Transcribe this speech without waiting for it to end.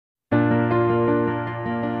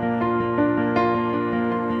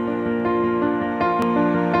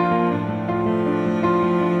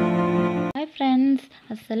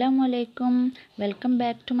അസ്സലാമലൈക്കും, welcome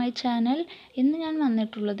back to my channel. ഇന്ന് ഞാൻ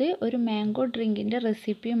വന്നിട്ടുള്ളത് ഒരു മാംഗോ ഡ്രിങ്കിൻ്റെ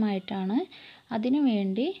റെസിപ്പിയുമായിട്ടാണ്. അതിനു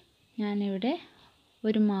വേണ്ടി ഞാനിവിടെ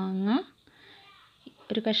ഒരു മാങ്ങ,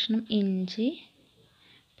 ഒരു കഷ്ണം ഇഞ്ചി,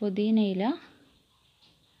 പുതിനയില,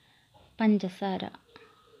 പഞ്ചസാര,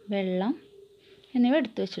 വെള്ളം എന്നിവ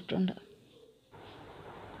എടുത്തു വച്ചിട്ടുണ്ട്.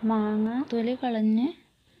 മാങ്ങ തൊലി കളഞ്ഞ്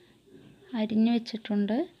അരിഞ്ഞു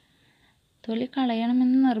വെച്ചിട്ടുണ്ട്. തൊലി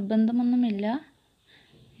കളയണമെന്ന് നിർബന്ധമൊന്നുമില്ല.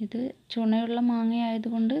 ഇത് ചുണയുള്ള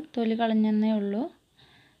മാങ്ങയായതുകൊണ്ട് തൊലി കളഞ്ഞെന്നേ ഉള്ളൂ.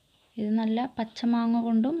 ഇത് നല്ല പച്ച മാങ്ങ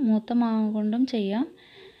കൊണ്ടും മൂത്ത മാങ്ങ കൊണ്ടും ചെയ്യാം.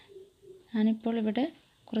 ഞാനിപ്പോൾ ഇവിടെ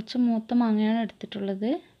കുറച്ച് മൂത്ത മാങ്ങയാണ് എടുത്തിട്ടുള്ളത്.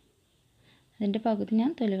 അതിൻ്റെ പകുതി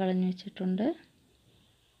ഞാൻ തൊലി കളഞ്ഞു വെച്ചിട്ടുണ്ട്.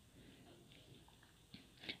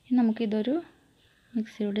 ഇനി നമുക്കിതൊരു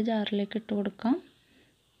മിക്സിയുടെ ജാറിലേക്ക് ഇട്ട് കൊടുക്കാം.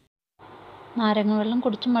 നാരങ്ങ വെള്ളം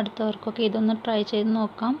കുടിച്ച് മടുത്തവർക്കൊക്കെ ഇതൊന്ന് ട്രൈ ചെയ്ത്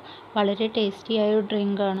നോക്കാം. വളരെ ടേസ്റ്റിയായ ഒരു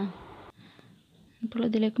ഡ്രിങ്കാണ്. ഇപ്പോൾ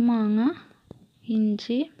ഇതിലേക്ക് മാങ്ങ,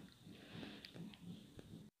 ഇഞ്ചി,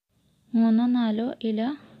 3-4 ഇല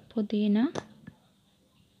പുതിന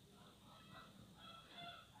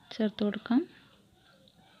ചേർത്ത് കൊടുക്കാം.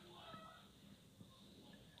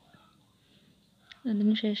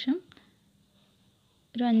 അതിനുശേഷം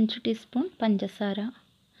ഒരു 5 ടീസ്പൂൺ പഞ്ചസാര.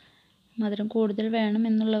 മധുരം കൂടുതൽ വേണം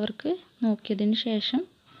എന്നുള്ളവർക്ക് നോക്കിയതിന് ശേഷം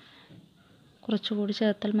കുറച്ചുകൂടി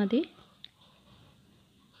ചേർത്താൽ മതി.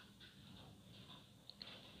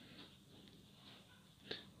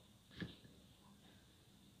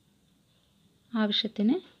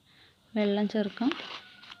 ആവശ്യത്തിന് വെള്ളം ചേർക്കാം.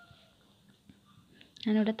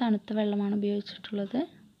 ഞാനിവിടെ തണുത്ത വെള്ളമാണ് ഉപയോഗിച്ചിട്ടുള്ളത്.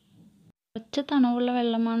 കുറച്ച് തണുവുള്ള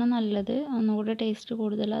വെള്ളമാണ് നല്ലത്, ഒന്നുകൂടി ടേസ്റ്റ്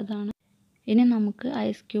കൂടുതൽ അതാണ്. ഇനി നമുക്ക്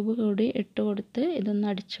ഐസ് ക്യൂബ് കൂടി ഇട്ട് കൊടുത്ത് ഇതൊന്ന്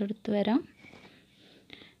അടിച്ചെടുത്ത് വരാം.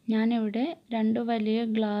 ഞാനിവിടെ 2 വലിയ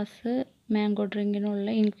ഗ്ലാസ് മാംഗോ ഡ്രിങ്കിനുള്ള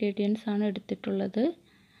ഇൻഗ്രീഡിയൻസ് ആണ് എടുത്തിട്ടുള്ളത്.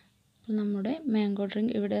 അപ്പോൾ നമ്മുടെ മാംഗോ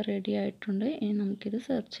ഡ്രിങ്ക് ഇവിടെ റെഡി ആയിട്ടുണ്ട്. ഇനി നമുക്കിത്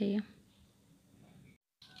സെർവ് ചെയ്യാം.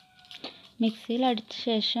 മിക്സിയിൽ അടിച്ച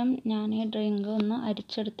ശേഷം ഞാൻ ഈ ഡ്രിങ്ക് ഒന്ന്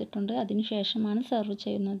അരിച്ചെടുത്തിട്ടുണ്ട്. അതിന് ശേഷമാണ് സെർവ്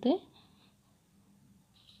ചെയ്യുന്നത്.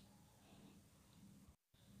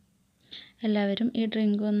 എല്ലാവരും ഈ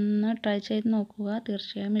ഡ്രിങ്ക് ഒന്ന് ട്രൈ ചെയ്ത് നോക്കുക.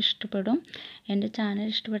 തീർച്ചയായും ഇഷ്ടപ്പെടും. എൻ്റെ ചാനൽ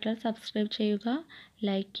ഇഷ്ടപ്പെട്ടാൽ സബ്സ്ക്രൈബ് ചെയ്യുക,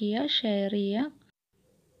 ലൈക്ക് ചെയ്യുക, ഷെയർ ചെയ്യുക.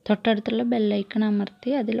 തൊട്ടടുത്തുള്ള ബെല്ലൈക്കൺ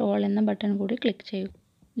അമർത്തി അതിൽ ഓൾ എന്ന ബട്ടൺ കൂടി ക്ലിക്ക് ചെയ്യുക.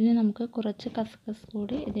 ഇനി നമുക്ക് കുറച്ച് കസ്കസ്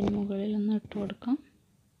കൂടി ഇതിന് മുകളിൽ ഒന്ന് ഇട്ട് കൊടുക്കാം.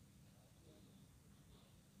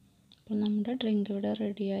 അപ്പോൾ നമ്മുടെ ഡ്രിങ്ക് ഇവിടെ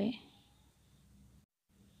റെഡിയായി.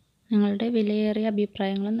 നിങ്ങളുടെ വിലയേറിയ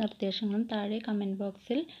അഭിപ്രായങ്ങളും നിർദ്ദേശങ്ങളും താഴെ കമൻറ്റ്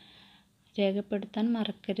ബോക്സിൽ രേഖപ്പെടുത്താൻ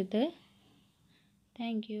മറക്കരുത്.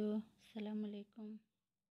 Thank you. അസ്സലാമു അലൈക്കും.